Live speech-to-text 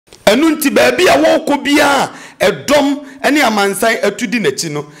enu nti baabi a woko bia edom ene amansan atudi nachi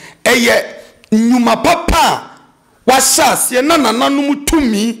no eye nyuma papa wasase na nananum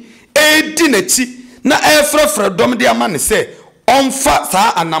tumi edi nachi na efrefre dom de amane se onfa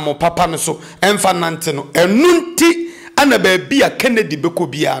saa anamo papa no so emfa nante no enu nti ana baabi a Kennedy beko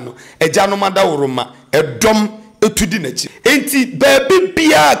bia no eja no madaworoma edom etudi nachi enti baabi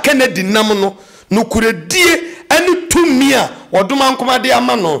bia Kennedy nam no nukuredie enu tumi a odoma nkomade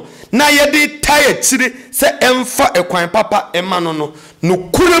ama no na yede taye chire se emfa ekwan papa emano no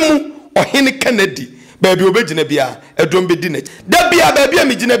nukuremu ohene Kennedy baabi obegina bia edom bedi na da bia baabi a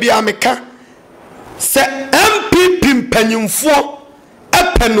megina bia meka se MPP mpanyimfo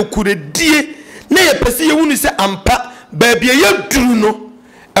epe nukuredie na ye pese ye wunu se ampa baabi ye duru no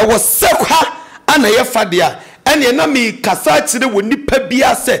ewo sekwa ana ye fade a ene na me kasa chire wo nipa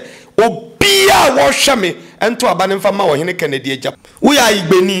bia se obia wo hweme ento abane mfa ma ohene Kennedy Agyapong wo ya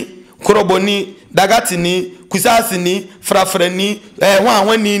igbeni koroboni dagatini kusasini frafrani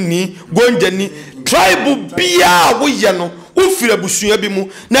hwanhwani ni gonjani tribe bia wo ye no ufira busua bi mu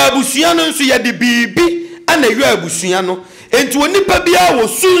na abusua no nso ye de bibi ana yua abusua no enti onipa bia wo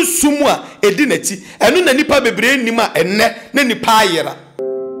sunsumu a edi nachi enu na nipa bebre nima enne na nipa ayera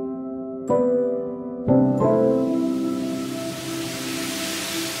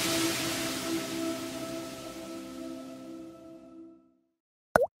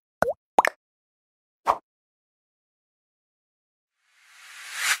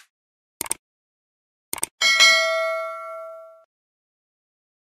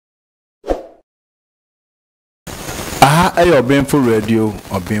Ayo OBENFO radio,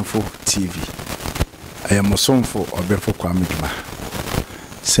 OBENFO TV. Ayo mosomfo OBENFO kwa miduma.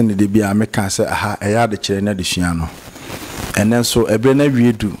 Sene de bia meka se aha eya de kire na de sua no. Enen so ebre na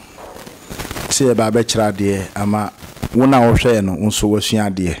wiedu. Se e ba be kira de ama wona wo hwe no nso wo sua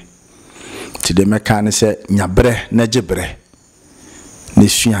de. Ti de meka ne se nyabre na gibre. Ne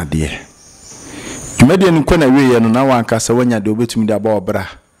sua de. Dwumade ni kona wie ye no na wanka se wanya de obetumi de aba obra.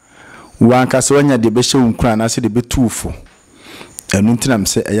 Wanka se wanya de be hye wunkura na se de betuufo enu ntinam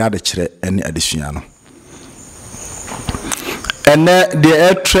se eya de kire ene adesua no ene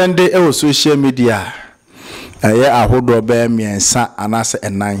de trend e social media eye ahodo be miensa anase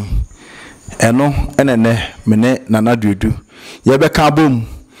enan eno enene mene nana Duodu ye be ka bom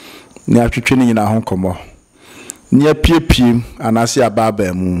ni atwetwe ni nyina ho komo ni apiepiem anase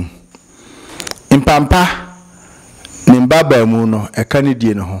ababa mu impampa ni mbaba mu no eka ni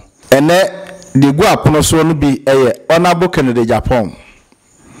die no ho ene de gu apono so no bi eye Honorable Kennedy Agyapong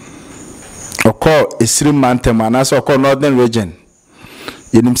oko esiri mantem anase oko Northern region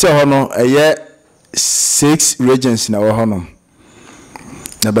yenim se ho no eye 6 regions na wo ho no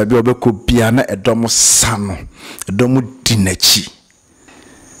na ba bi obeko bia na edom sano edom dinachi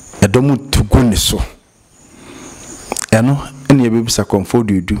edom tuguni so eno ene yebisa Komfour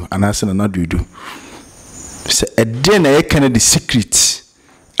Duodu anase na Duodu se ede na ye Kennedy secret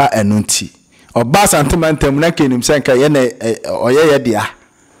a enunti oba santimantem na kenim senka ye na oyeye dia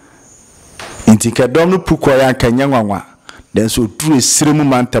inti kedom no puko ya kanya nwanwa den so dru esiremu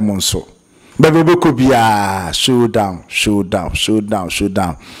mantem nso bebeko bia showdown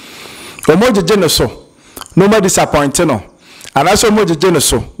omojeje no so no ma disappoint no anaso omojeje no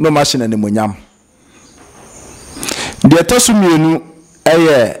so no machine ne monyam de tosumienu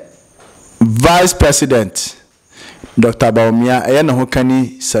eye Vice President Dr. Baumia eye na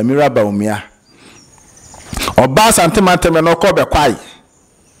hokani Samira Baumia oba santimantem no ko be kwai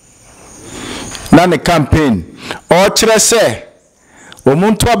na ne campaign o kire se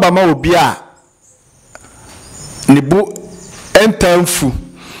omuntu abama obi a ne bu entamfu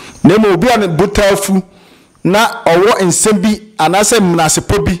ne mo obi a ne butafu na owo ensem bi anase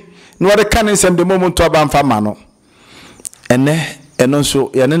mnasepo bi no wode kan ensem de omuntu abamfa ma no eno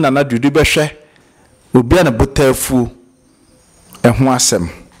so ye ne nana Duodu behwe obi a ne butafu eho asem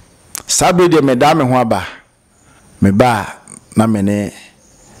sabe de medame ho aba meba na mene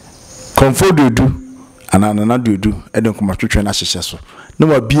Komfour Duodu anana Duodu eden komatwetwe na hyehye so ne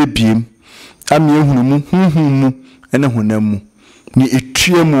wa biebiem ami ehunumu hunhumu ene hunamu ni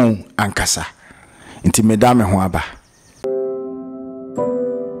etuemu ankasa nti medame ho aba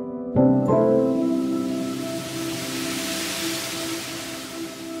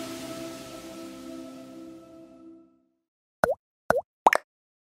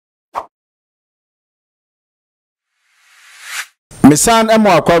Misan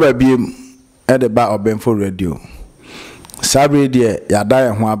emo akwa biem ede ba OBENFO radio sabre de yada ye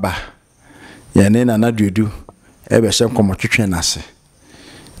ho aba ye ne nana Duodu ebe hye komotwetwe nase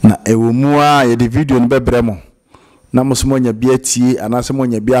na ewo mu a ye de video no bebremo na mosomonya bia tie anase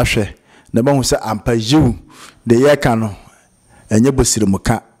monya bia hwe na ba hu se ampa jiwu de ye ka no enye bosire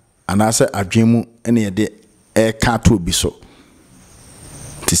muka anase adwemu ene ye de e ka to obi so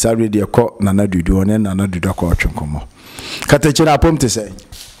tisari de ko nana dudu one nana dudu ko otwenkomo katechira apom te say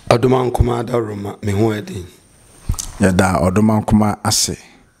odoma nkoma da roma me ho edi ya da odoma nkoma ase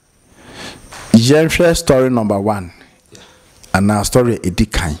Jenfre story number 1 and our story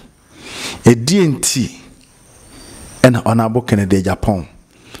edikan enti and honorable Kennedy Agyapong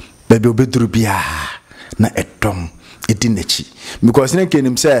baby obeduru bia na edom edinachi because ne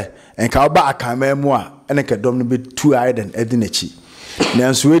kenim say enka oba akama mu a ene ka dom no be two eyed and edinachi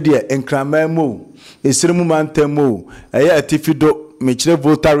nanso we de enkrama mu esiremu mantemu eya atifido mechire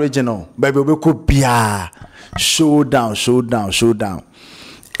volta regional baby obeko bia showdown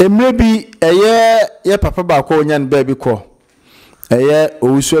maybe ye papa ba ko nyan baby ko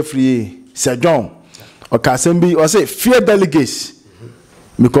owusu afri Sir John or Kasembi or say fear delegates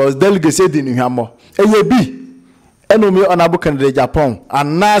because delegates say di nuhamo bi enomi honorable Kennedy Agyapong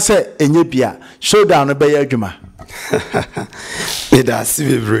and na say enye bia showdown be ya adwuma eda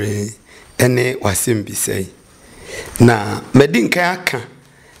sibebre ene wasembi say na medinka aka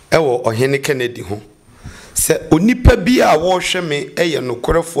ewo ohene Kennedy ho se onipa bi a wo hwe me eye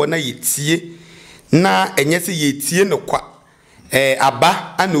nokorefo na yetie na enye se yetie no kwa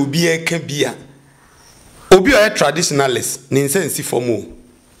aba ana obi eka bia obi o traditionalist ni nsensi fomo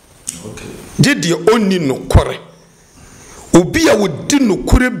gidi onni nokore obi a wodi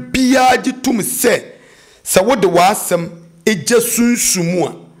nokore bia gitum se wode wasem eje sunsumu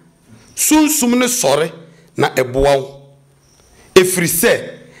a sunsum ne sore na eboa wo efri se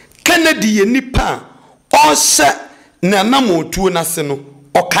Kennedy ye nipa Osha na namotuo nase no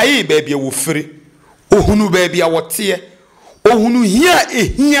okaye baabi awofiri ohunu baabi awote ohunu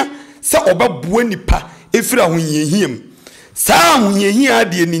hia se obabua nipa efiri ahunyehiam saa ahunyehiam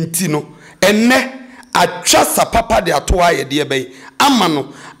de ninti no enne atwa sapapa de ato aye de bai ama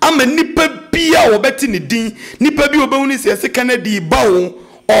no ama nipa bia obeti ne din nipa bi obehunu se Kennedy bawo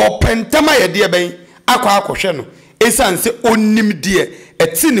o pentama ye de bai akwa no esanse onnim de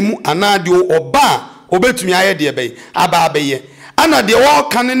etinimu anade oba obetumi aye de bai aba abaye ana de wo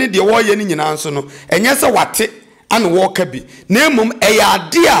kan ne de wo ye ne nyina nso no enye se wate ana wo ka bi na emum eya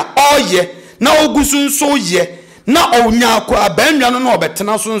ade a oye na ogusu nso ye na onya akwa abanwa no na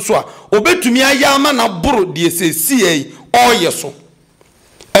obetena so nso a obetumi aye ama na boro de esesi ei oye so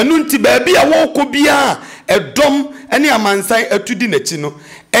enu nti baabi a wo ko bia edom ene amansan atudi nachi no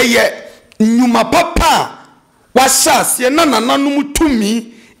eye nyuma papa wasase na nananum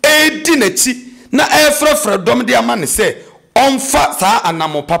tumi edi nachi na efrefre dom de ama ne se onfa saa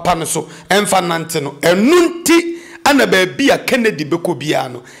anamo papa no so emfa nante no enunti ana baabi a Kennedy beko bia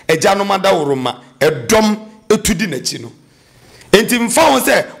no eja no mada woroma edom etudi nachi no enti mfa won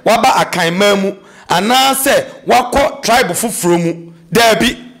se waba akan mamu ana se wako tribe foforo mu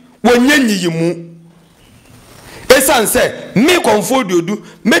dabi wonyanyi mu esan se me Komfour Duodu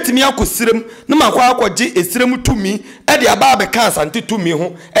metimi akosirem na makwa akwaje esirem tumi e de aba abeka asante tumi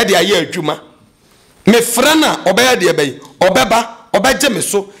ho e de aye adwuma me frana obaya de bai obeba obaje me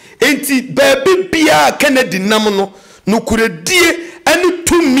so enti baabi bia Kennedy nam no nokuredie ani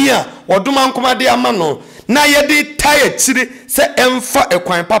tumi a wodoma nkoma de ama no na ye de taye chire se emfa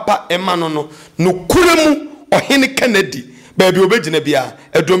ekwan papa ema no nokuremu ohene Kennedy baabi obegina bia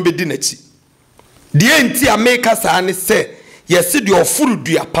edom bedi nachi die enti ameka saa ne se yesi de ofuru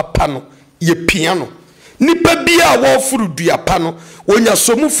dua papa no ye piano nipa bia wo ofuru dua pa no onya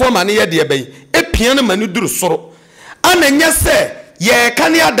somufo ma ne ye de bai e piano manu duru soro ananya se ye ka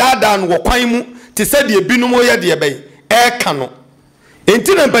ne adaada no kwan mu te se de binom ye de bai e ka no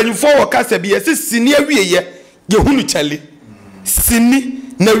enti na banyufo wo kasa bi yesi sini awieye ye hunu chale sini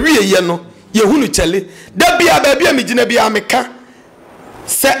na wieye no ye hunu chale da bia ba bia megina bia meka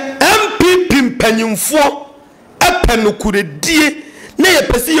se MPP mpanyimfo epanokuredie na ye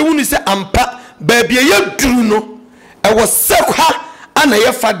pese ye hunu se ampa ba bia ye duru no e wo sekwa ana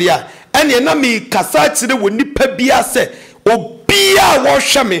ye fade a ene na me kasa kire woni pa bia se obia wo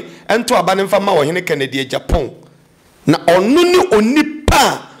hweme ento abane mfa ma wo hene Kennedy Agyapong na onu ni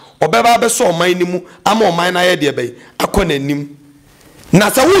onipa obeba be so oman ni mu ama oman na ye de bai akona nim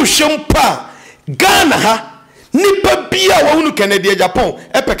na sa wo hwempa Ghana ha nipa bia wo hunu Kennedy Agyapong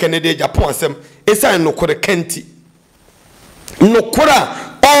epe Kennedy Agyapong asem esan nokore kenti nokora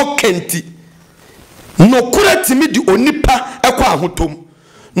all kenti nokora timi di onipa ekwa ahotom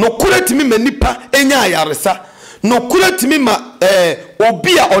nokora timi manipa enya ayaresa nokora timi ma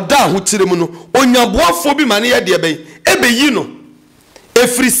obi a oda ahokyere mu no onyaboafo bi mane ye de bai ebe yi no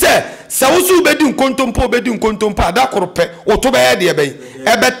efri se se wo so bedi nkontompo adakorope wo to be ye de be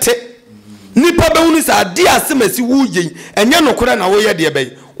ebete nipa be hunu sa ade asemasi wo ye enye nokora na wo ye de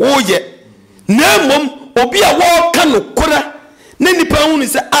be wo ye na mom obi a wo ka nokora na nipa hunu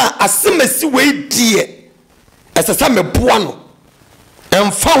sa asemasi we die esesa meboa no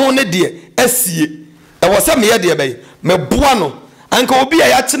emfa ho ne de asie e wo se me ye de be meboa no anka obi a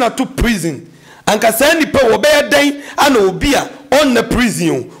ya kye na to prison anka sa nipa wo be den ana obi a on na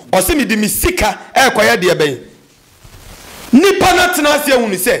prison o se me di misika ekoya de be nipa na tena ase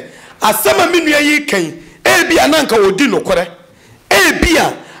hunu se asama menua yi kan bia na anka wodi nokore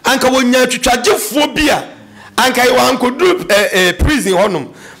bia anka wonya twitwagefuo bia anka yi wankodu prison honum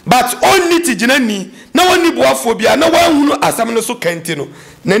but only tiginani na woni boafo bia na wanhunu asam no so kanti no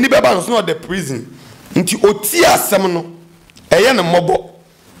na ni beba no so the prison nti oti asam no eye ne mobo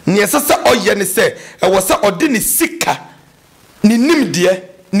ne sesa oye ne se wo se ode ne sika ni nimde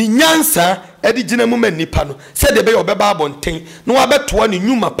ni nyansa edi gina mu manipa no se de be obeba abonten no abetoa ne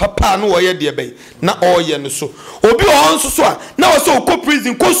nyuma papa no oye de be na oye no so obi o nso so a na wo se okọ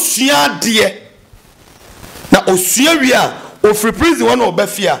prison ko sua de na osua wi a o free prison won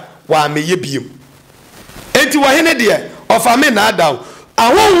obafia wa ameye biem enti wo hene de ofa me na adaw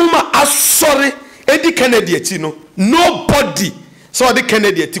ahonhuma asori edi Kennedy ati no nobody so the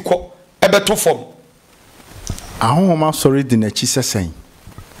Kennedy ati ko ebeto fom ahonhuma asori di na chi sesen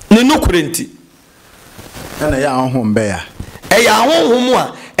ne no kurenti na ya ahonhum be ya ya ahonhum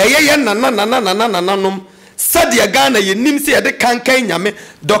a ye nananum sadia Ghana ye nim se ye de kankan nyame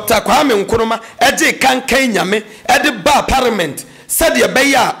Dr. Kwame Nkrumah eje kankan nyame e de ba parliament sadia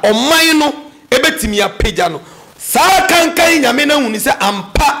be ya oman no ebetimi apagya no sa kankan nyame na huni se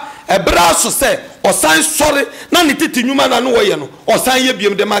ampa ebra so se osan sori na ne titi nyuma na no woye no osan ye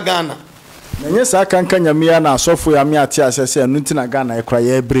biem de Ghana nenye sa kanka nyame ya na asofo ya me ate asese anu nti na Ghana ekra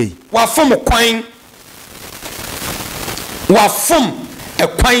ya ebre wa fom kwan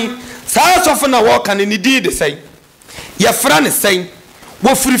sa asofo na wo kan ni di de sei ye fra ne sei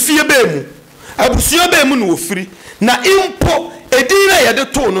wo firifie be mu abusuo be mu no wo firi na impo edin na ye de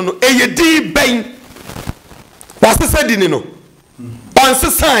to no eye di ben wasesa di ni no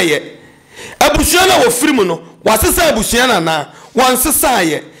wansesa ye abusuo na wo firi mu no wasesa abusuo na wansesa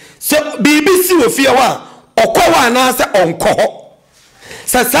ye so BBC wo fie wa okwa na se onko ho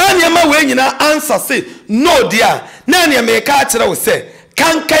sasa niam we nyina answer say no dia na niam e ka kire wo se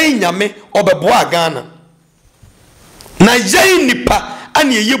kankan nyame obeboa Ghana na yei nipa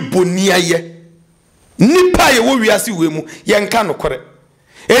ane ye bonia ye nipa ye wo wiase we mu ye nka no kore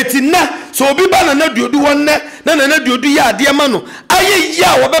eti na so obi ba na Duodu wonne na Duodu ya ade ma no aye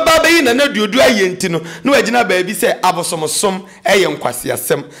ya wo beba be yi na Duodu aye nti no na wagina baabi se abosomosom eye nkwase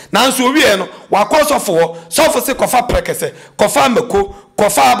asem na nso owie no wakosofo sofo se kofa prekese kofa mako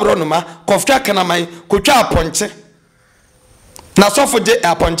kofa abronoma kofta kanaman kotwa aponche na sofo je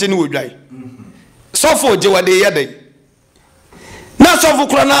aponche ni wodwai sofo je wade yedai na sofo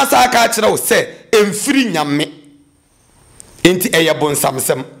kura na asa aka kire wo se emfiri nyame enti eye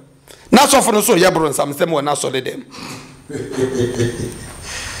bonsamsem na sofo no so ye bonsamsem wo na so de dem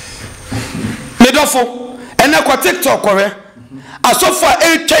medofo ena kwa TikTok kore asofo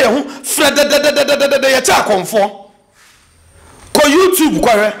etwa ye ho frededededede ye cha konfo ko YouTube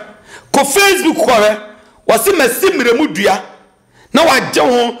kore ko Facebook kore wasi masimire mudua na waje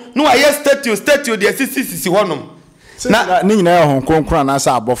ho na waye statue de sisi honom na ni nyina ho konkron na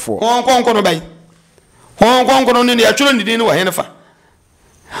asa abofo konkron no bai konkron no ne ya tworo ndin no wa henefa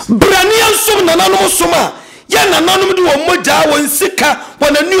brani ansom na nanom soma ya na nanom de wo moja won sika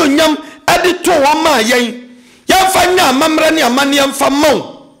wona ni onyam ade to wo ma yen ya fa nya amamra ne amane amfa maw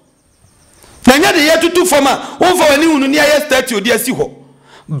na nya de yetutu foma wo fa wani hunu ni ya statue de asi ho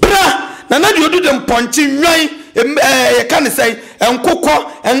bra na Duodu de mponchi nwan ye kan sei enkokọ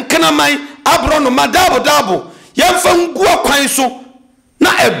enkanamai abro no madabo yemfa ngu akwan so na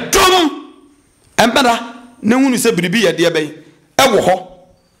edom embara ne hunu se biribi ye de ben ewo ho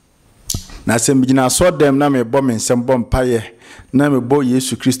na sembigina so dem na me bom nsem bom paye na me bo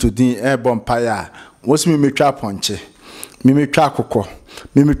Yesu Kristo din bom paye a wosimi metwa ponche mi metwa akokọ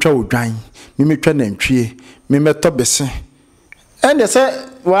mi metwa odwan mi metwa nantwie mi meto bese ende se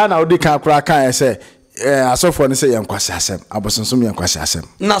wa na odi kan akura kan se asofo ne se yenkwase asem abosonsom yenkwase asem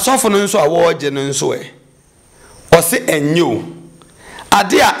na asofo no nso awo je no nso o se enye o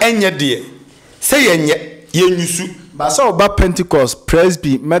ade a enye de se yenyusu ba so oba Pentecost,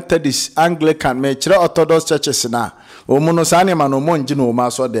 Presby, Methodist, Anglican, me kire Orthodox churches na omu no sa ne ma no mo ngi no ma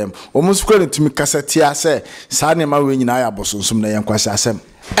so dem omu sukwe ne tumi kasetia se sa ne ma we nyina ya abosonsom na yenkwase asem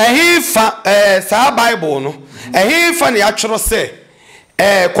ehifa sa Bible no ehifa ne atworo se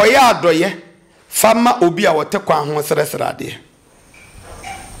koya adoye fama obi a wote kwa ho sresrade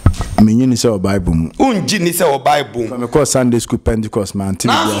menyini se o Bible unji ni se o Bible me call Sunday school Pentecost man TV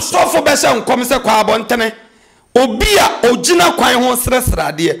na so fo be se nkom se kwa abontene obi a ogina kwan ho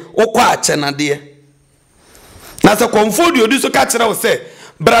sresrade okwa achenade na se Komfour Duodu so ka kire wo se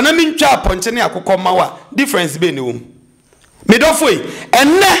bra na mentwa aponche ne akokọ mawa difference be ne wo me dofoi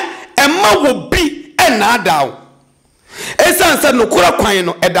enne emma wo bi ena adaw esanse nokura kwan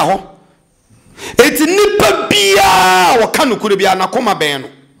no eda ho eti nipa bia waka nokura bia na koma ben no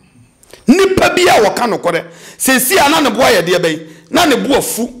nipa bia waka nokore sesi ana ne boa ye de ben na ne boa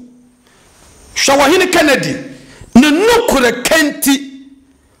fu hwa hini Kennedy ne nokura kanti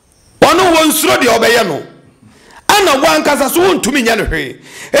ono wonsuro de obeye no ana wankasa so wontumi nya no hwe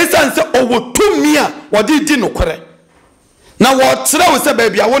esanse owotumi a wode di nokore na wo tere wo se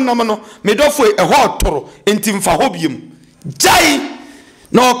baabia wonnom no medofo eho otoro enti mfa ho biem jai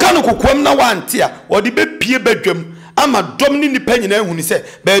na okano kokwam na wante a wode bepie badwam ama dom ni nipa nyina ehunu se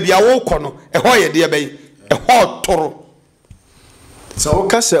baabia wo kɔ no eho ye de bɛyi eho otoro so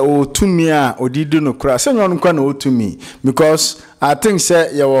okase otumi a odidi no kra se nyon kwa na otumi because I think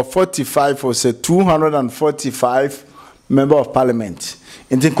say you were 45 or say 245 member of parliament.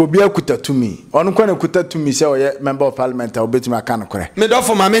 Inti kobia kuta to me. Onu kwa na kuta to me say oye member of parliament a obetumi aka no kore. Me do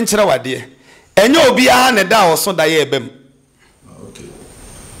for ma me nkyere wade. Enye obi a ne da oso da ye ebem. Okay.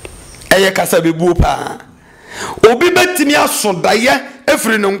 Eye kasa bebu pa. Obi betimi aso da ye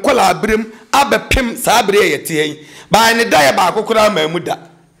efiri no nkola abrem abepem sa abre ye te hen. Ba ne da ye ba akokora mamuda.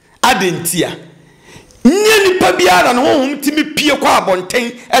 Adentia. Nye nipa biara no honhom timi pie kwa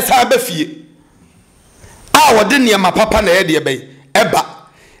abonten esa abafie a wode ne ma papa na ye de be eba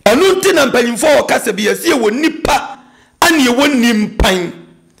enu nti na mpanyimfo okasa bi asie wo nipa ane ye woni mpan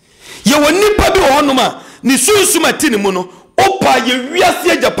ye woni nipa bi honum a ni sunsuma tini mu no opa ye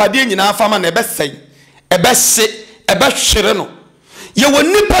wiase agapade nyina afama na ebesai ebehye ebehwere no ye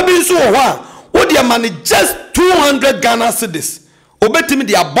woni nipa bi nso wo ho a wo de ma ne just 200 Ghana cedis obetimi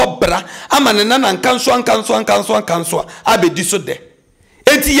de abobra ama ne nana nkanso abedi so de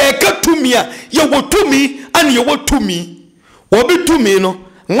enti ye ka tumi a ye wotumi ane ye wotumi obetumi no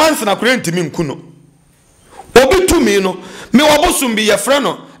nwanse na kure ntimi nkuno obetumi no me wobosum bi ye frɛ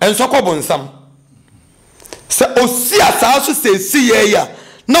no ensokɔbo nsam se osi asaaso se si ye ya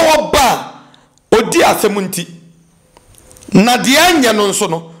na woba odi asemunti na de anya no nso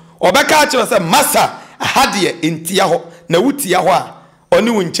no obeka a kire se masa ahade entia ho na wutia ho a oni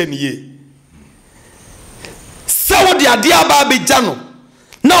wonche ne ye se wo de ade aba be gya no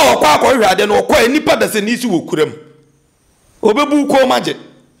na okwa akɔhwe ade no okwa nipa da se nisi wo kuram obebu ko maje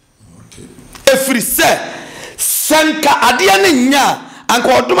efiri se sanka ade ne nya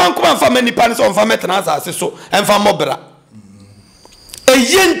anka oduma nkoma mfa manipa ne so mfa metena asase so mfa mobra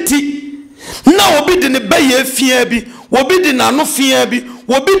eyenti na obi de ne baye fia bi obi de na no fia bi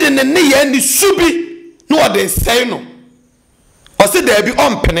obi de ne ne ye ni subi no ode sei no ose da bi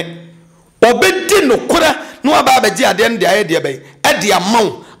ompene obedi no kora no aba abaji ade nde aye de bai ade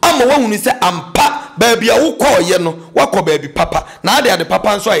amaw ama wahunu se ampa baabi a wokɔ ye no wakɔ baabi papa na ade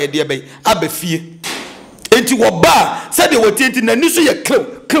papa nso aye de bai abafie enti wo ba se de wotienti na niso ye krew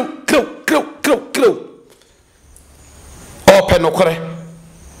open no kore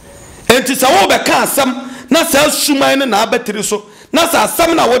enti sa wo be ka asam na sa suman na abatiri so na sa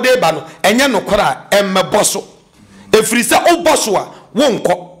asam na wo de ba no enye no kora emmebo so efiri se oboso a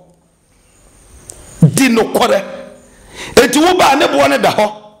wonko di no kore enti wo ba ne bo ne da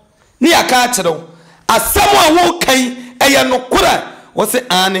ho ni aka akyerew asam a wo kan eye no kora wo se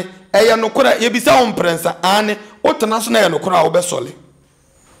ane eye no kora ye bisa wo mprensa ane wo tena so na eye no kora wo be sole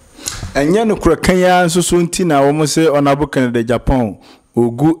enye no kora kan ya nso nti na wo mo se onabo Kennedy Agyapong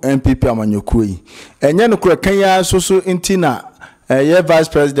ogu MPP amanyokuo yi enye no kora kan ya nso nti na ye vice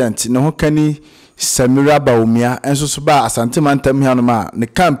president ne ho kani Samira Baumia enso so ba asante mantam hianom a ne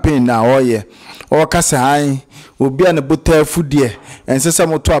campaign na oye o kase han obi a ne bota fudie ensese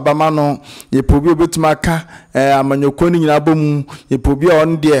moto abama no ye pobi obetuma aka amanyoko ni nyina bomu ye pobi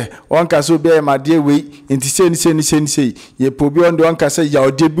on de on kase obi e made wei enti sei ye pobi on de on kase ya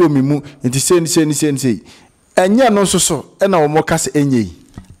ode bi omimu enti sei enye no so e na wo mo kase enye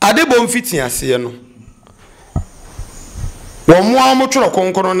ade bom fiti ase no wo mo amotworo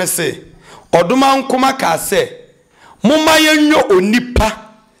konkono ne se oduma nkoma ka se mumma yenyo onipa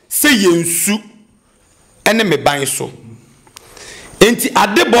se yensu ene me ban so enti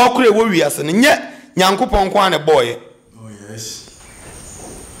ade bo okore wo wiase ne nye nyankopon kwa ne boye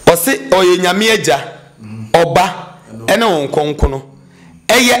ose oye nyame agya oba ene wonkonkono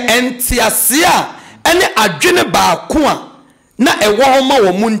eye entiase a ene adwene ba ko a na ewo ho ma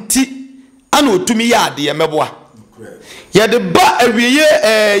wo munti ana otumi ya ade ye meboa ye de ba awiye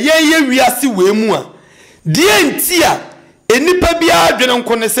ye wiase we mu a de enti a enipa bia adwene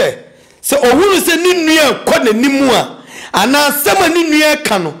nko ne se ohuru se ni nua kɔ nanimu a ana sema ni nua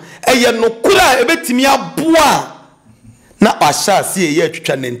ka no eye no kura ebetimi aboa na wahase ye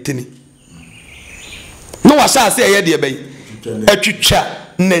atwitwa nantini no wahase ye de ebe atwitwa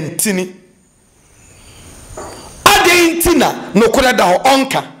nantini adentina no kura da ho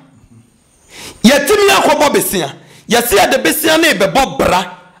onka yetimi akobo besia yesi ade besia na ebebo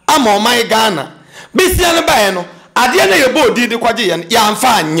bra ama oman Ghana besia no bae no ade na yebo odidi kwaje ya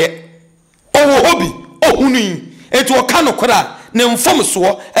amfa anye owo hobi ohunu etu oka no kura ne mfom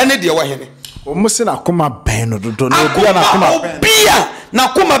so ene de wo hene omusi na koma ben no dodo na obia na koma ben bia na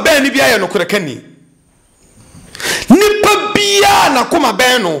koma ben ni bia ye no kura kani nipa bia na koma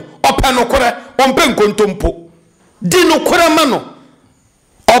ben no opa no kura ompe nkontompo di no kura ma no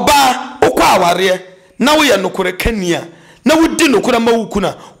oba okwa aware na wo ye no kura kani a na wo di no kura ma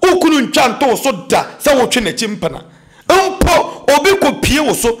wukuna ukunu ntwanto so da se wo twe na chimpana mpo obi ko pie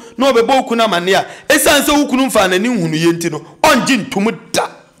wo so na obebo ukuna mane a esanse ukunu mfa na ni hunu ye nti no onji ntum da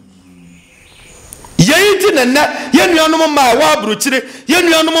yenti na yenuanom ma wa abrochire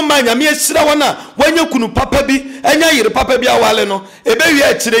yenuanom ma nyame ahira wona wanya kunu papa bi anya yire papa bi awale no ebe wi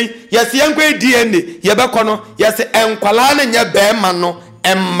achire yese yankwa DNA yebekɔ no yese enkwala na nya be ma no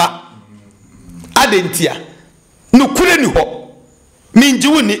emma adentia nukure ni ho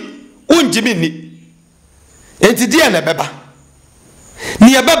minjiwuni unjimi ni enti dia na beba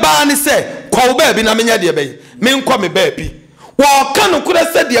ni beba ni se kwa uba bi na menya de be menkɔ me ba bi wo ka nukure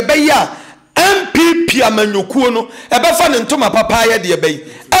se de be ya MPP amanyokuo no ebefa ne ntoma papa ya de be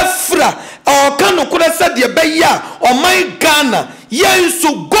afra o ka nukure se de be ya o man Ghana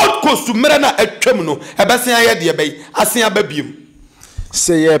yenso God kosumere na atwam no ebesen ya de be asen ababiem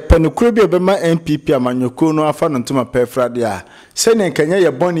se ye panukuru bi obema MPP amanyokuo no afa ne ntoma pefra de a se ne nkanya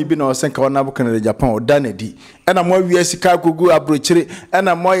ye boni bi na o senka wona bo Kennedy Agyapong odanedi ena mo wi asika gugu abrochire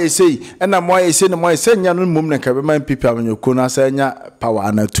ena mo yesei ena mo yesei ne mo yesei nya no mum ne ka bema MPP amanyokuo no asa nya power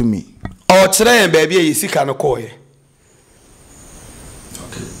anatumi o kire yen ba bia yesika no koye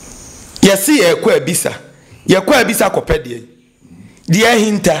yesi ye kwa abisa kopedie dia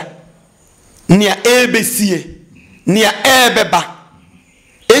hinta nia ebesie nia ebeba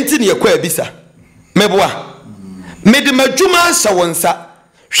enti ne kwa abisa meboa mede madwuma sha wonsa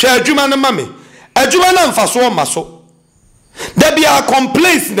hwa adwuma no mame adwuma na mfaso maso da bia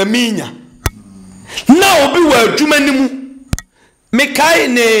complaints na minya na obi wa adwuma nimu mekai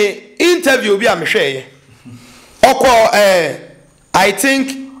ne interview bi amhweye oko I think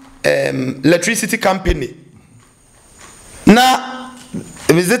electricity company na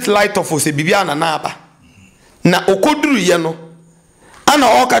visit light of ose bibia na aba na okoduru ye no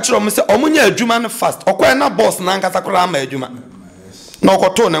ana oka kire omo se omunya adwuma no fast okoe na boss na nkasa kora ama adwuma na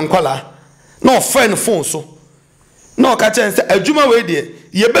okoto ne nkwala na ofren phone so na oka kire se adwuma we de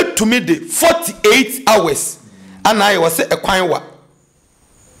ye betumi de 48 hours ana aye wose ekwan wa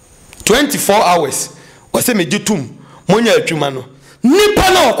 24 hours wose mejitum monya adwuma no nipa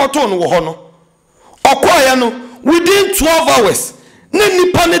na okoto no wo ho no okoya no within 12 hours na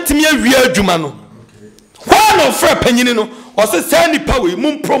nipa na timi awie adwuma no why no fra panyini no o se say nipa we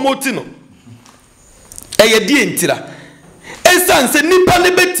mum promote no eye die ntira esan se nipa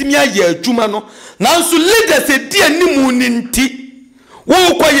ne betimi aye adwuma no nanso leaders e die animu ni nti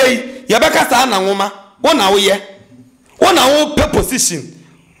wo koye ye beka sa na nwoma wo na wo ye wo na wo pe position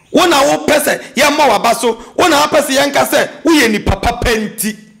wo na wo pese ye ma wabaso wo na pese ye nka se wo ye ni papa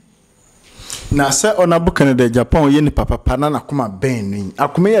penti na se onabu Kennedy Agyapong ye ni papa na nakoma ben nwi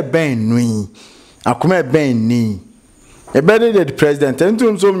akoma ye ben nwi akoma ye ben ni ebede the president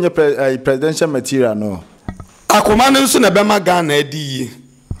entum so mnye presidential material no akoma no so na be ma Ghana adi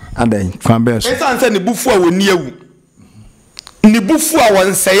adan fan bes esan se ne bufu a woni awu ne bufu a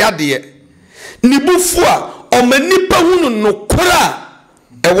wonseya de ne bufu a o manipa hunu no kora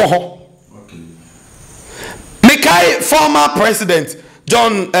ewo ho mekai former president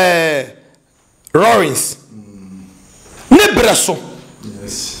John Lawrence ne breso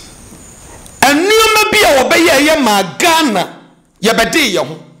yes enioma bia obeye ye ma Ghana ye bede ye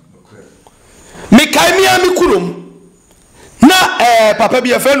ho mekai mi ami kurom na papa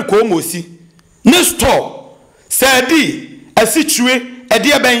bia fa ko mosi ne store sadi asichue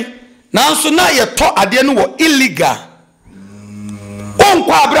ede ben nanso na ye to ade no wo illegal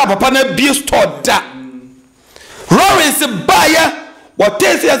onkwa abra papa na bi store da Lawrence baya what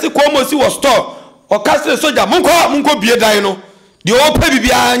tesi asi ko mosi wo store o kasre soja munko bie dan no de o pa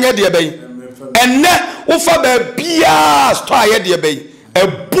bibia anya de ben enne wo fa ba bia sto ayede be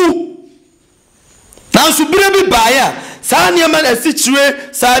ebu nanso bire bi baaya saa niema na sichire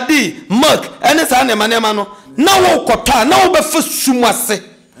sadi milk ene saa niema no na wo kota na wo be fa sumase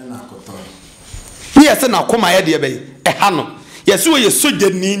na kota yes na koma ayede be ha no yes wo ye soja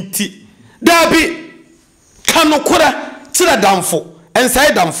ni nti dabi kanokora tira damfo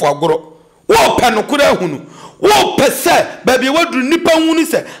ensai damfo agoro wo penokora hunu wo pese baby wadru nipa hunu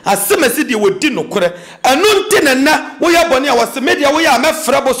se asemesi de wodi nokora enu nti na wo ya bone a wose media wo ya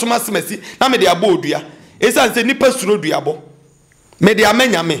mefra bosoma asemesi na me de abodua esa se nipa suro duabo media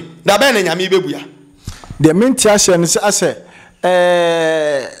manyame da be na nyame bebua de menti ahye no se ase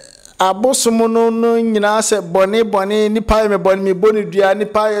abosomo no nyina se bone nipa me bone dua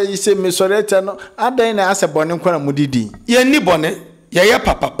nipa yise me sorete no adan na ase bone nkwana mudidi ye ni bone ye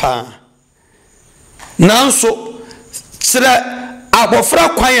papa nanso sira abofra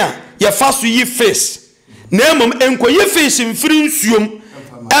kwan a ye fa so yi face na emom enko yi face mfiri nsuom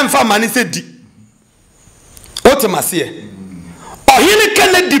emfa mane se di otemase ye ohini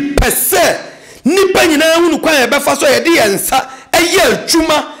Kennedy pese nipa nyina hunu kwan ye be fa so ye de yensa eye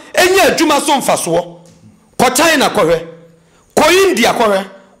adwuma enya adwuma so mfaso ko China kohwe ko India kohwe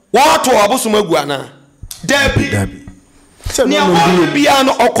wato abosom agu ana dabi ni awu bia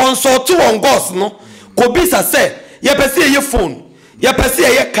no o consult on gods no ko bisa se ye pese ye phone ye pese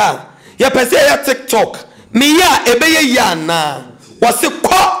ye car ye pese ye TikTok me ya ebeye ya na wose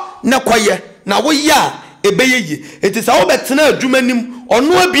ko na koye na wo ya ebeye yi enti sa wo betena adwuma nim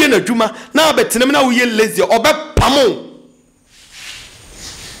ono abie na adwuma na obetenem na wo ye lazy obepamo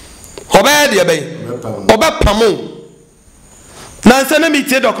obe de be obepamo na nse na mi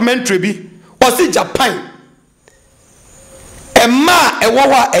tie documentary bi o si Japan Emma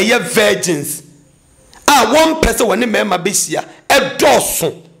ewowa eye virgins one person woni mema besia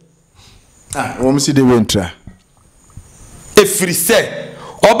edoso wom si de wentra efiri se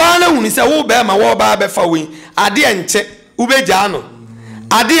oba na hunu se wo be ma wo ba be fa wi ade enche ubeja no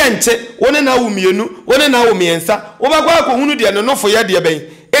ade enche woni na wo mienu woni na wo miensa wo ba kwa ko hunu de no nofo ye de ben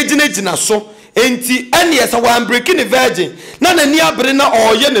ejina so enti ene ye se wan breaking the virgin na ni abere na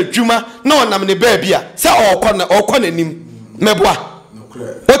oye na dwuma na onam ne ba bia se okọ na nim meboa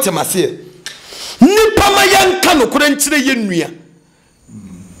otemase nipa ma yanka no kora nkyire ye nnua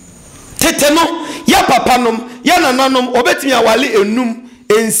tete no ya papa nom ya nananom obetimi awale enum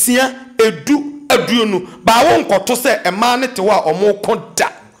ensia edu aduonu ba wo nkoto se ema ne te wa omo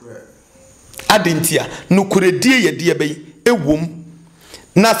konda adentia no koredie ye de be ewom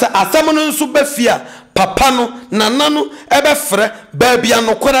na sa asam no nso bafia papa no nanano ebe frɛ ba bia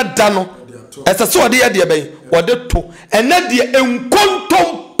no kora da no esese ode ye de be ode to ena de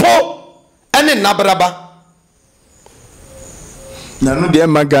enkontompo ene nabraba na no de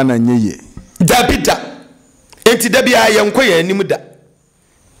magana nyeye dabida enti dabia ye nko ye anim da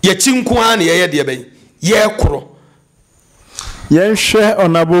ye chinko an ye de be ye koro ye hwe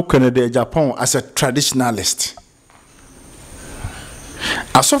Honorable Kennedy Agyapong as a traditionalist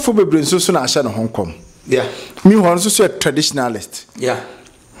asofo bebre nso na ahye ne honkom mi ho nso so a traditionalist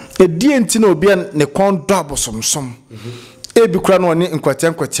edie enti na obi ne kondo abosomsom ebi kura no ne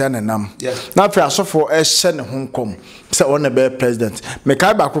nkwatia na nam na afi asofo ehye ne honkom se on be president me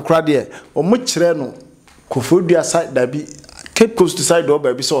kai ba kokura de o mo kire no kofodua side da bi Cape Coast side do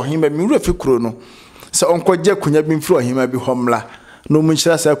ba bi se ohima mi wura fi kuro no se onkoje kunya bi mfiri ohima bi homla no mo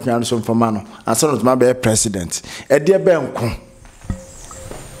kire sa kunya no so mfama no asa no ma be president e de be nko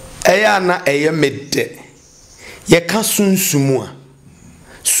eya na eye medde ye ka sunsumu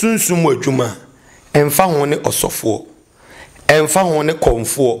adwuma emfa ho ne osofo emfa ho ne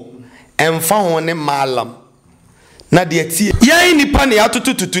komfo emfa ho ne malam na de tie yan nipa ne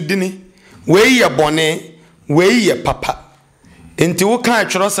atotototo dini we ye bone we ye papa enti wo kan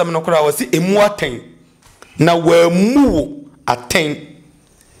atwerosem no kora wo se emu aten na wa mu aten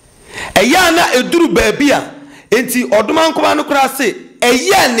eya na eduru baabia enti odomankoma no kora se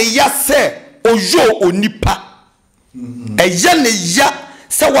eya ne ya se ojo onipa eya ne ya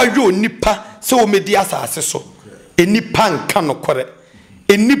se wayo onipa se o medi asase so enipa nka no kore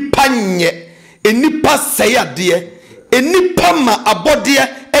enipa nye enipa seyade enipa ma abode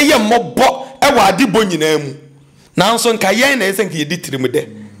eye mobo e wa adebo nyina mu nanso nka yen na ese nka yedi tirim de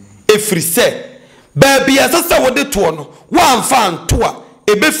efiri se baabi asase wode to no wa amfa anto a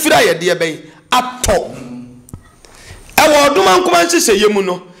ebefira ye de ben ato ewo oduma nkoma nhyehyɛ yemu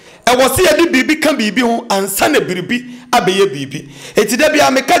no ewo se ye de bibi ka bibi ho ansa na biribi abeye bibi etida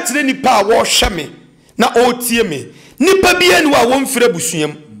bia me ka kire nipa a wo hwe me na otie me nipa bia ni wa wo mfira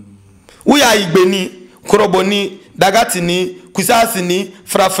busuam wo ya igbeni koroboni dagatini kusasini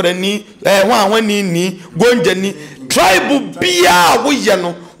frafrani hwanhwani ni gonjani tribe bia wo ye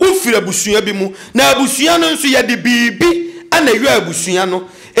no wo fira abusua bi mu na abusua no nso ye de bibi ana yua abusua no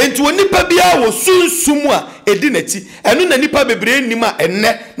enti onipa bia wo sunsumu a edi nachi eno na nipa bebre nim a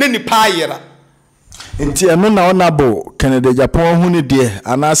enne na nipa ayera enti eno na onabo Kennedy Agyapong hu ne de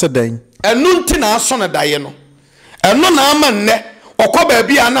anase dan eno nti na aso na daye no eno na ama nne okoba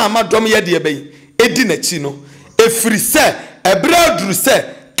bia na ama dom ye de bai edi nachi no efiri se ebra duru se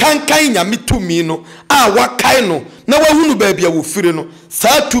kankan nyame tumi no a wakai no na wahunu ba bia wo fire no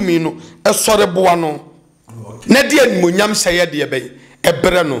saa tumi no esore boa no na de animonyam hye de bai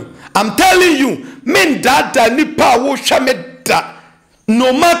ebra no. I'm telling you, men dada nipa wo hwameda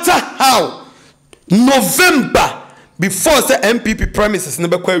no matter how November before say MPP premises ne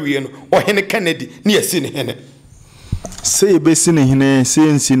bekwa wie no ohene Kennedy ne yesi ne hene say be si ne hene say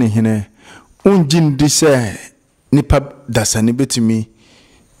nsi ne hene unjin di say nipa dasa ne betimi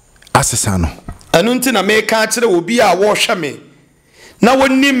asesa no anu nti na me ka kire obi a wo hwame na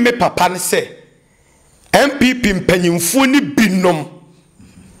woni me papa ne say MPP mpanyimfo ni binom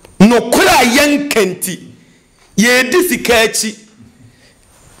no kura yankenti ye disika achi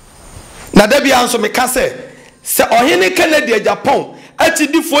na da bia nso me ka se ohene Kennedy Agyapong achi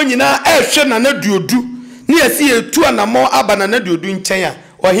difo nyina ehwe na Duodu ne yesi etu anamo aba na Duodu nchen a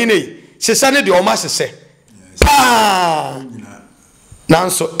ohene hyehya ne de o ma hyehye pa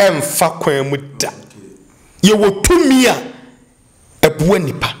nanso emfa kwan mu da ye wotumi a ebuwa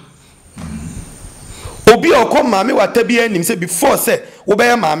nipa obi okọ maame wata bia nim se before se wo be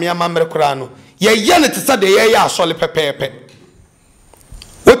maame amamre kura no ye ye ne tesa de ye ya asole pepepe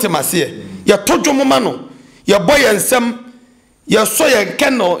wotemase ye tojomoma no ye boye nsem ye so ye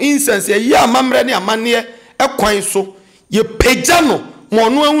nkeno incense ye ya amamre ne amane ekwan so ye pagya no mo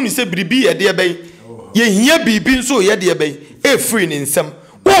no ahunu se biribi ye de ben ye hia biribi nso ye de ben e free ne nsem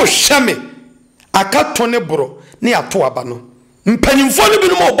wo hwame akato ne boro ne ato aba no mpanyimfo no bi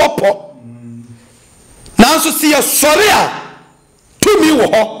no mo bopo nanso si ye sore a tumi wo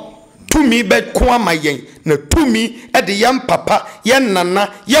ho tumi be ko amayen na tumi e de yam papa ye nana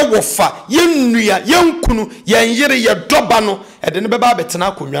ye wofa ye nnua ye nkunu ye nyere ye doba no e de ne be ba betena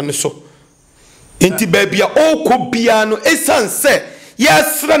akonwa ne so enti ba bia okobia no esanse ye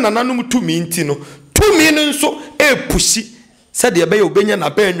asra nananom tumi nti no tumi no nso e pushi se de be ye obenya na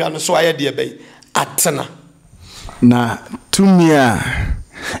ba nnua no so aye de be atena na tumi a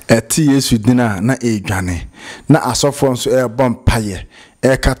eti Yesu dina na edwane na asofo nso e bom paye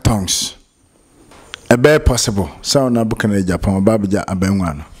e cartons e be possible so na Kennedy Agyapong babja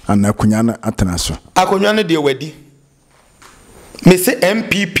abanwa no ana akunya na atena so akonwa no de wadi me se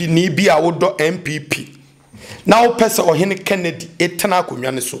MPP ni bi a wodo MPP na wo pese ohene Kennedy etena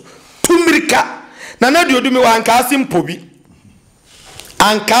akonwa ne so tumirika na Duodu me wa ankase mpobi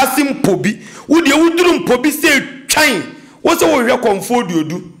wo de wuduru mpobi se twan wo se wo hwe Komfour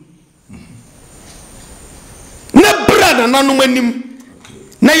Duodu na brada nanom anim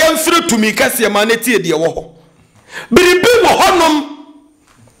na yamfire tumi kase ma na tie de wo ho biribi wo honom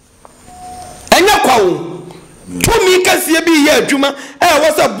enya kwawo tumi kase bi ye adwuma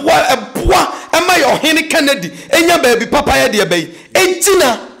wo se boa ema ye ohene Kennedy enya baabi papa ye de bai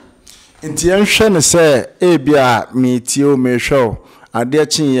entina enti enhwe ne se bia metie o mehwe ade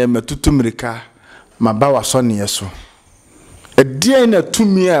chinye matutumrika maba wasone yeso edie na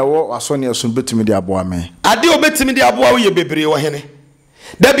tumi a wo wasone yeso betimi de aboa me ade obetimi de aboa wo ye bebre wo hene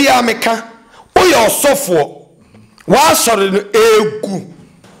da bia meka wo ye osofo wa sore no egu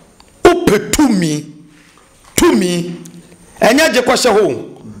upetumi enya je kwahye ho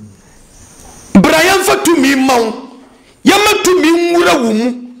Brian fatumi maw yamatumi nwura wo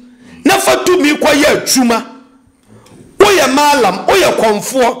mu na fatumi kwa ye adwuma wo ye malam wo ye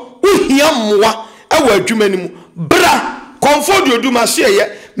Komfour wo hia mmoa ewa adwuma ni mu bra Komfour Duodu ma hye ye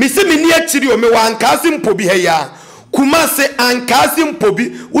misi mini akiri o me wa ankase mpobi ha ya Kumase ankase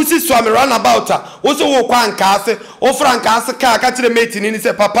mpobi usi so me run about wo so wo kwa ankase wo fra ankase ka kire mate ni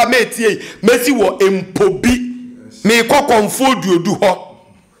se papa mate yi mesi wo mpobi me ko Komfour Duodu ho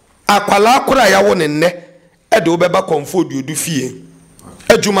akwala akura ya wo ne nne e de wo beba Komfour Duodu fie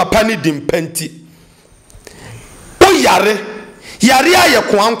adwuma pani dimpenti o yare aye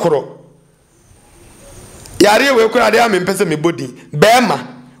ko ankoro yare we kura de amempese me body bema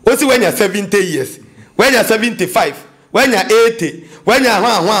osi wenya 70 years wenya 75 wenya 80 wenya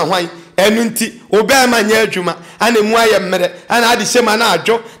hwan enu nti obema nya adwuma ana mu aye mmere ana ade hyema na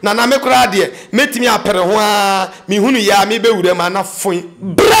adwo na me kura de metimi apere ho a me hunu ya me bewure ma na fon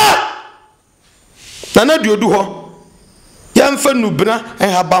bra na Duodu ho Yamfa nubra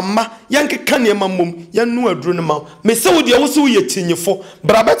habamma yankeka ne mamom yanu aduro ne ma me se wo de wo se wo ye tinyefo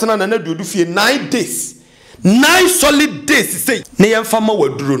brabetena na Duodu fie 9 days 9 solid days say ne yamfa ma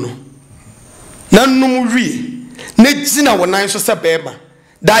waduro no na num wi ne gina wo nan so se beba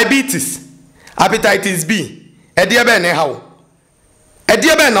diabetes hepatitis B ede be ne hawo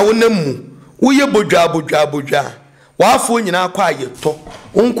ede be na wo namu wo ye bodwa wafo nyina akwa ayeto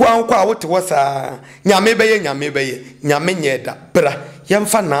unko a wote wosa nyame beye nyame nyeda bra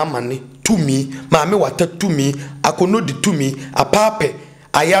yemfa na amane tumi maame wata tumi akono di tumi apape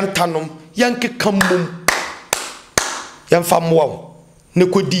ayantanom yanke kamum yemfa moa ne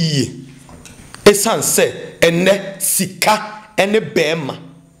kodi yie esanse enne sika ene bema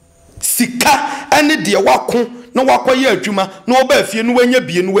sika ene de wako na wakoye adwuma na oba afie no wanya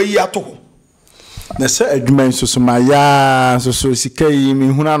bie no wayi ato na se adwuma nsoso maya nsoso sika yi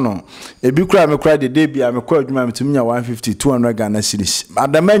mi huna no ebi kura me kura de bia me kwa adwuma metumi nya 150 200 Ghana cedis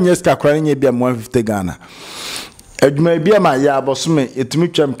adama nya sika kura nya bia 150 Ghana adwuma bia ma ya abosome etumi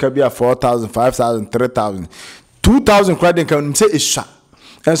twam ka bia 4000 5000 3000 2000 kura de kan se esha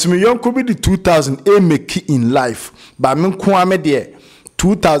enso me yonko bi di 2000 make in life ba me nko ame de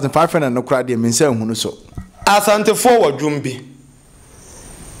 2500 no kura de me se hunu so asante forward dwumbi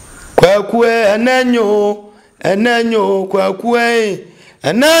kwakwe enenyo kwakwe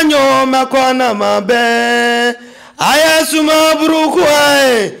enenyo makwana mabe aya suma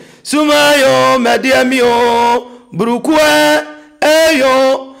burukwe sumayo mediamio burukwe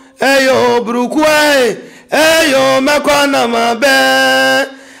eyo burukwe eyo makwana mabe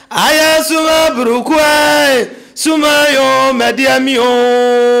aya suma burukwe sumayo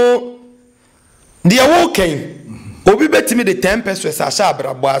mediamio dia woken obi betimi de 10 pesos asha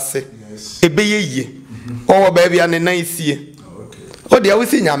abrabo ase ebeye yie owo ba bia ne nan sie o de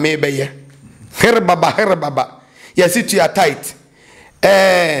awisi nyame beye her baba yesi tu ya tight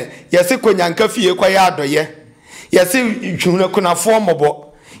yesi konyanka fie kwa ya adoye yesi twuna kuna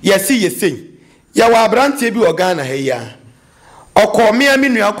fomobo yesi ya wa abrantie bi ogana ha ya okomia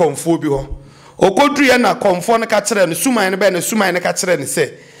minu akomfo bi ho okodru ya na komfo no ka kire no suman ne be ne suman ne ka kire ne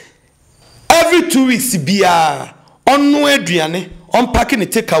se every 2 weeks bia onu aduane on packing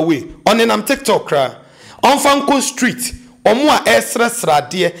take away on nam TikTok kra on fanko street omo a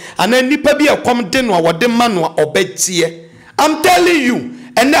esresrade ana nipa bi akom de no wode ma no obetie I'm telling you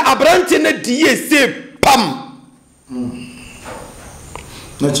and abrante na die se pam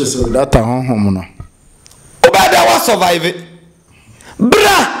na chese data honhom no obada wa survive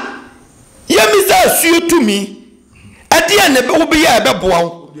bra yemisa suo to me ade na be obi ya be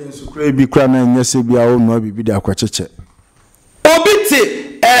boa bi kra na nyese bia o no bibi da kwacheche obiti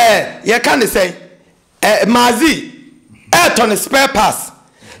ye can say mazi ton spare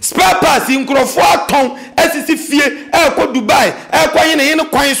pass inkrofo aton asisi fie ko Dubai ko yin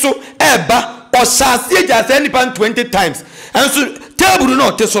kwan so ba o shase eja nipa 20 times and so table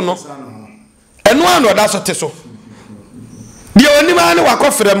no teso no eno an oda so teso bi oni ma ne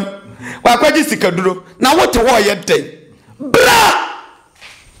wakofrem wakwaji sikaduro na wote wo ye den bra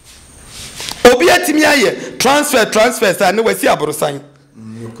obi atimi aye transfer sa ne wasi aborosan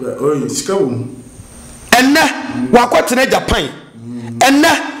sikawu enna wakotena Japan enna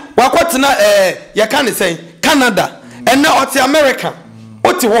wakotena ye kan say Canada enna oti America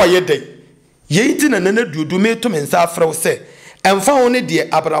oti wo ye dey ye ti na Duodu me to mensa afrew se emfa ho ne de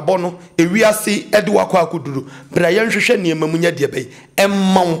abrabo no ewiase ede wakọ akoduru bra ye nhwehwe ne mamunya de bai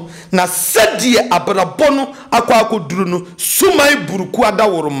emma na sede abrabo no akọ akoduru no sumai buruku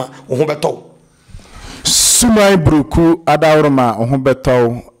adaworoma ho beto sumai buruku adaworoma ho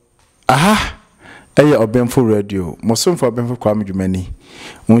beto aha eye OBENFO radio mosomfo OBENFO kwa medwumani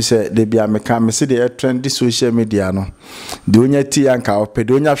won se de bia meka me se de trend social media no de onya ti anka opɛ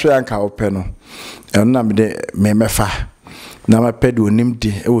de onya hwe anka opɛ no na me de memefa na ma pɛ de onim de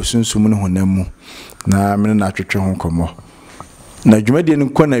e wo sunsum no honam na me na atwetwe ho komo na dwumadi no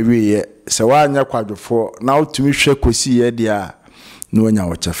kɔ na wiye se wa anya kwadwofo na otumi hwe kosi ye de a no onya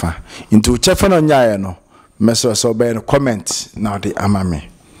wo chefa nti wo chefa no nyae no meso so be no comment na de amame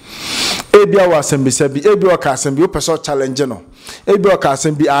ebia wasembisabi ebia okasembi opeso challenge no ebia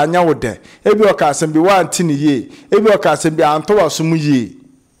okasembi anya wode ebia okasembi wantini ye ebia okasembi anto wasum ye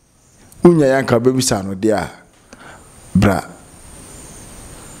unya yanka bebisa no dia bra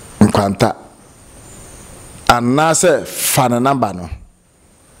nkwanta anase fana number no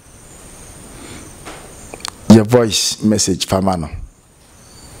your voice message fama no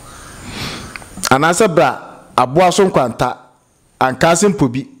anase bra aboa so nkwanta ankasim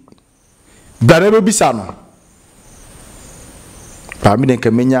pobi Darebe bisa no. Pa mi den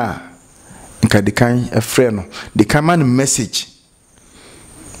kemenya nka de kan frɛ no de kan man message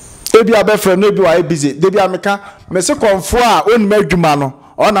ebi abɛfrɛ no ebi wa busy de bi ameka mese konfo a onima adwuma no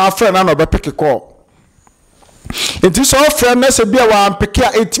ona afrɛ na no bɛpeke call enti so afrɛ na se bia wa ampeke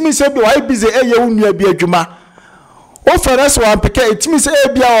a etimi se bi wa busy eye unua bi adwuma o frɛ se wa ampeke etimi se e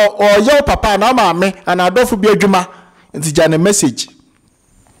bia o ye papa na maame ana adofo bi adwuma enti gya ne message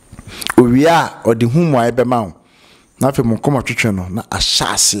owia odi humu a ebe ma wo na fe mo koma twetwe no na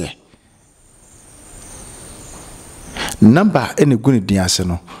ahyase number ene guni din ase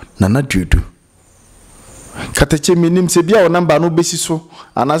no na Duodu katache minim se bia o number no besi so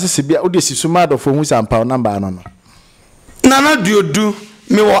anase se bia o de si so ma do fo hu sampa number no no Nana Duodu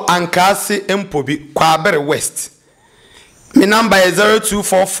me wo ankase empobi kwa abere west me number is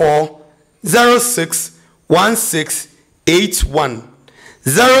 0244 061681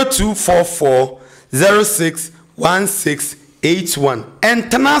 0244 061681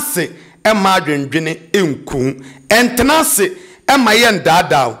 entanase ema adwendwene enku entanase ema ye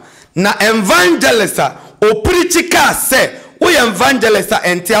ndadaaw na evangelist o preachika se wo evangelist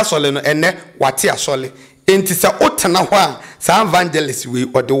enti asole no ene wate asole enti se otena ho a sa evangelist we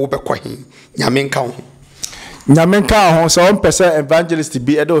ode wo bekwahin nyame nka ho so on person evangelist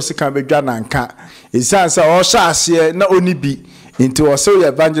bi edo o sika bedwa na nka isansa o sha ase na oni bi enti o se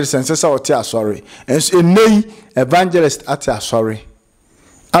evangelist ense sa ote asore enso enei evangelist ate asore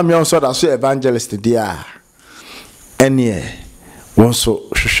am yon so da so evangelist dia enie won so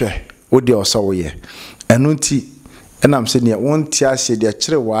hwehwe odi o so wo ye enu nti enam se ne won ti ase de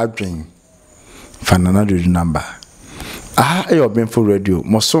kire wa adwen fanana Duodu number aha e OBENFO radio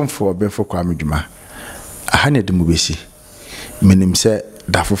mo somfo OBENFO kwa medwuma aha ne de mo besi menim se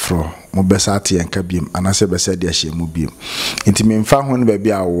da foforo mo besa ate yanka biem anase besa de ahye mo biem nti memfa ho ne ba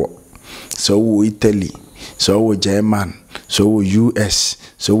bia wo so wo Italy so wo German so wo US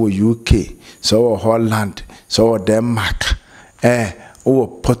so wo UK so wo Holland so wo Denmark wo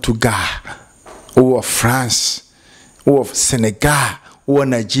Portugal wo France wo Senegal wo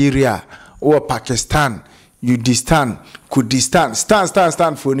Nigeria wo Pakistan Udistan Kurdistan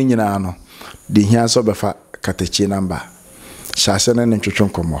stand for ni nyina no de hia so befa katachi number shase na ntwetwe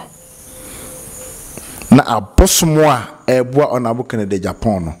nkomo na abosomo a eboa onabo Kennedy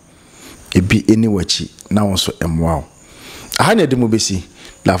Agyapong no ebi eni wachi na wonso emwa aha ne de mo besi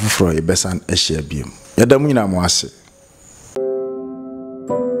la foforo e besan ehia biem yada mu nyina mo ase